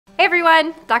Hey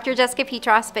everyone, Dr. Jessica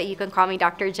Petros, but you can call me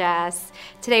Dr. Jess.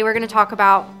 Today we're going to talk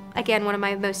about, again, one of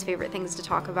my most favorite things to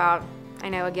talk about. I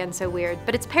know, again, so weird,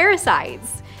 but it's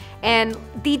parasites. And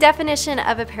the definition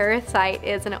of a parasite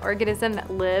is an organism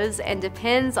that lives and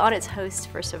depends on its host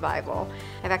for survival.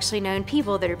 I've actually known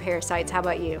people that are parasites. How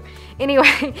about you?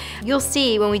 Anyway, you'll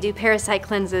see when we do parasite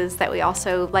cleanses that we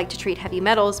also like to treat heavy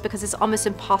metals because it's almost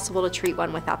impossible to treat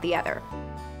one without the other.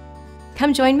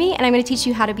 Come join me and I'm going to teach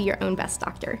you how to be your own best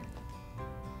doctor.